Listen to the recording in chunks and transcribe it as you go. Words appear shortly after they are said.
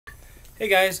Hey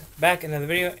guys, back in another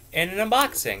video and an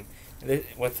unboxing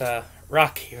with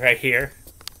Rocky right here.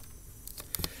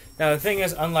 Now the thing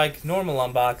is, unlike normal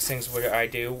unboxings where I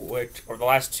do, or the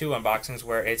last two unboxings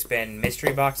where it's been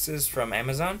mystery boxes from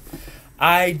Amazon,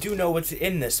 I do know what's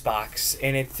in this box,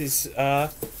 and it is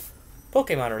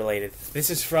Pokemon related.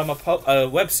 This is from a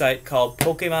website called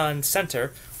Pokemon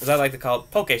Center, as I like to call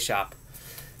it, Pokeshop.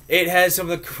 It has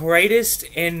some of the greatest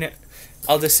and,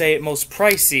 I'll just say it, most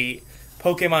pricey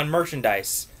Pokemon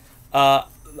merchandise. I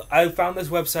found this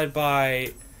website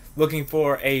by looking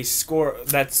for a Score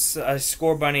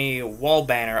Bunny wall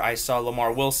banner I saw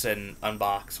Lamar Wilson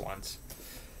unbox once,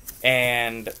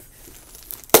 and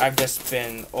I've just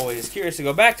been always curious to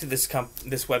go back to this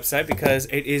website because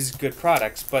it is good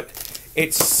products, but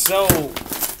it's so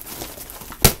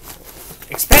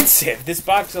expensive. This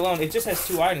box alone, it just has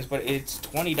 2 items, but it's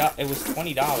 $20. It was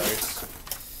 $20.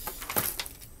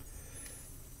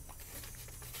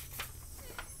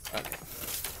 Okay.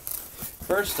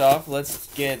 First off, let's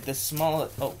get the small.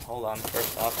 Oh, hold on.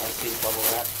 First off, I see bubble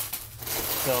wrap.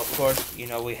 So of course, you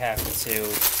know we have to.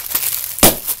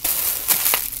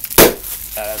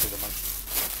 That's a good one.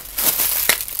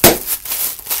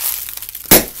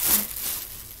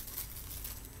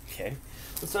 Okay,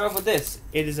 let's start off with this.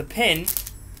 It is a pin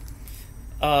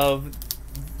of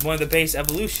one of the base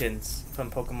evolutions from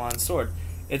Pokemon Sword.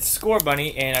 It's Score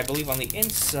Bunny, and I believe on the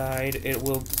inside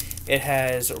it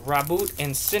has Raboot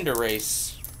and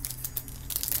Cinderace.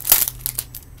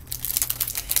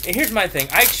 And here's my thing.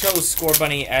 I chose Score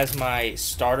Bunny as my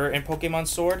starter in Pokemon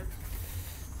Sword.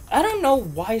 I don't know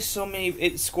why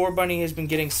Score Bunny has been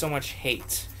getting so much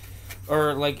hate.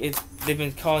 Or, like, they've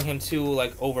been calling him too,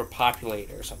 like,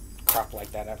 overpopulated or some crap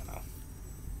like that. I don't know.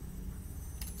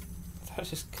 I thought I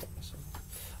just cut myself.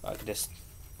 Oh, I could just...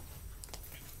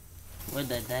 Where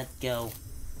did that go?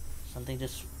 Something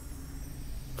just...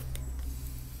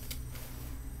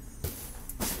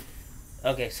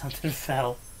 Okay, something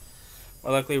fell.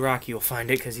 Well, luckily Rocky will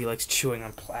find it because he likes chewing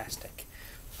on plastic.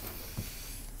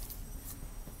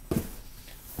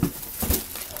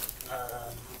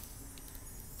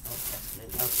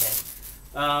 Okay.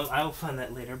 I will find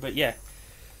that later, but yeah.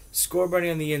 Score Bunny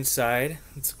on the inside.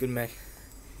 It's a good mech.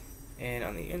 And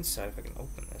on the inside, if I can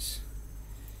open this.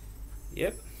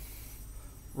 Yep.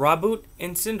 Raboot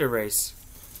and Cinderace.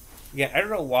 Yeah, I don't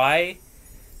know why.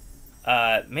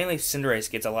 Mainly Cinderace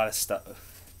gets a lot of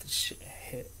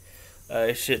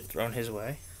shit thrown his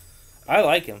way. I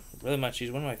like him really much.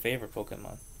 He's one of my favorite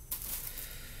Pokemon.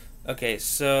 Okay,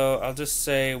 so I'll just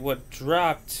say what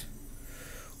dropped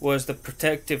was the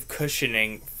protective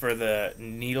cushioning for the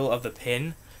needle of the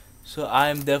pin. So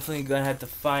I'm definitely going to have to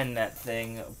find that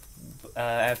thing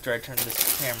after I turn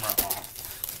this camera off.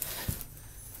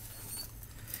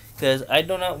 Because I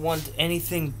do not want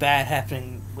anything bad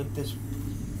happening with this,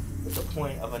 with the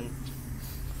point of a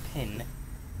pin.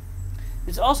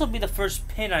 This will also be the first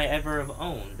pin I ever have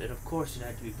owned. And of course it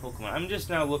had to be Pokemon. I'm just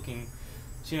now looking,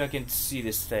 see if I can see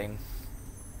this thing.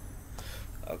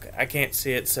 Okay, I can't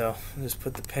see it, so I'll just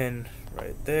put the pin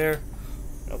right there.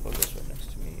 I'll put this right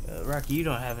next to me. Rocky, you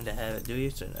don't happen to have it, do you?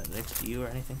 So not next to you or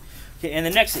anything. Okay, and the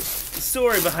next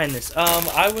story behind this.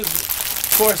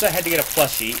 Of course, I had to get a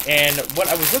plushie, and what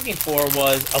I was looking for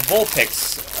was a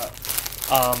Vulpix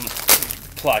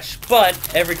plush.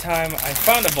 But every time I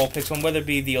found a Vulpix one, whether it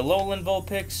be the Alolan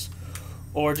Vulpix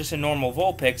or just a normal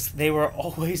Vulpix, they were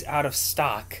always out of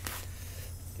stock.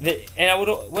 When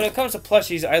it comes to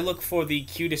plushies, I look for the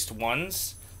cutest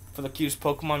ones, for the cutest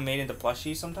Pokemon made into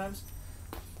plushies sometimes,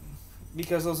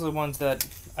 because those are the ones that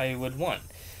I would want.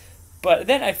 But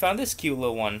then I found this cute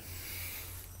little one.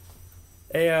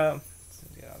 Get out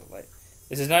of the light.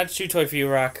 This is not a chew toy for you,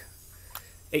 Rock.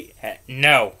 Hey,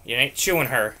 no, you ain't chewing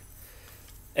her.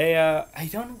 I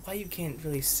don't know why you can't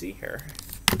really see her.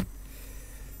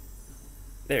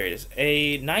 There it is.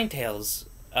 A Ninetales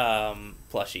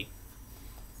plushie.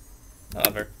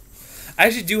 However, I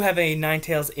actually do have a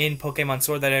Ninetales in Pokemon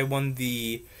Sword that I won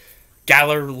the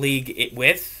Galar League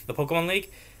with, the Pokemon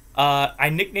League. I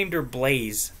nicknamed her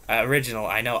Blaze, original,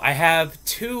 I know. I have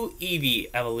 2 Eevee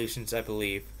evolutions, I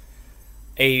believe.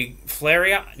 A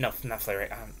Flareon, no, not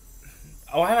Flareon.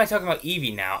 Why am I talking about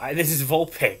Eevee now? This is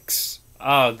Vulpix.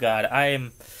 Oh god, I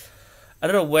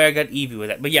don't know where I got Eevee with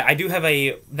that. But yeah, I do have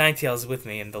a Ninetales with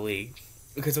me in the league.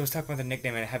 Because I was talking about the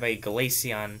nickname and I have a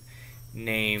Glaceon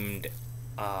named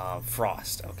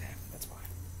Frost. Okay, that's fine.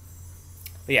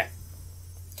 But yeah,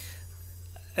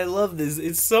 I love this.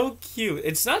 It's so cute.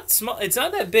 It's not small. It's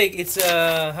not that big. It's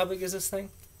how big is this thing?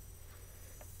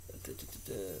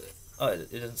 Oh,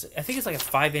 it doesn't say. I think it's like a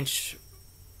 5-inch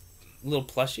little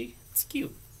plushie. It's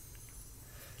cute.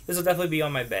 This will definitely be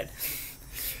on my bed.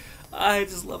 I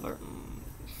just love her.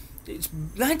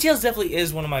 Ninetales definitely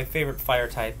is one of my favorite fire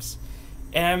types.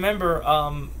 And I remember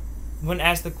when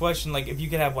asked the question, like, if you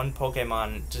could have one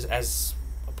Pokemon just as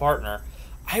a partner,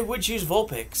 I would choose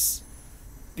Vulpix.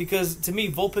 Because to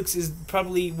me, Vulpix is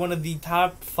probably one of the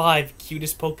top 5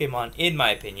 cutest Pokemon, in my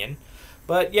opinion.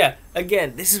 But yeah,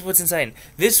 again, this is what's insane.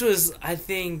 This was, I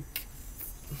think...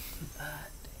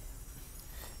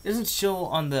 it doesn't show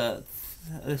on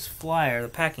this flyer, the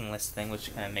packing list thing,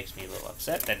 which kind of makes me a little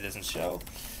upset that it doesn't show.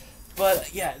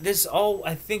 But yeah, this all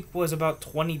I think was about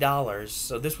 $20.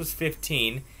 So this was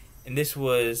 $15, and this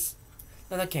was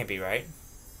no, that can't be right.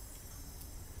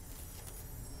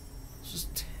 It's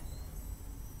just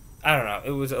I don't know.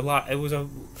 It was a lot. It was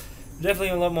definitely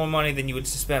a lot more money than you would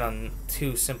spend on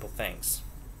 2 simple things.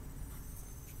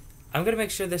 I'm gonna make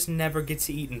sure this never gets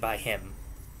eaten by him.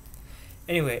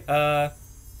 Anyway,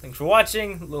 thanks for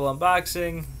watching. A little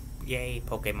unboxing. Yay,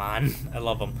 Pokemon. I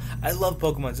love them. I love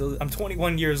Pokemon. So I'm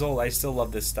 21 years old. I still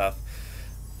love this stuff.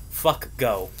 Fuck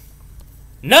Go.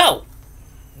 No!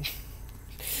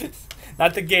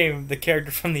 Not the game, the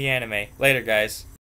character from the anime. Later, guys.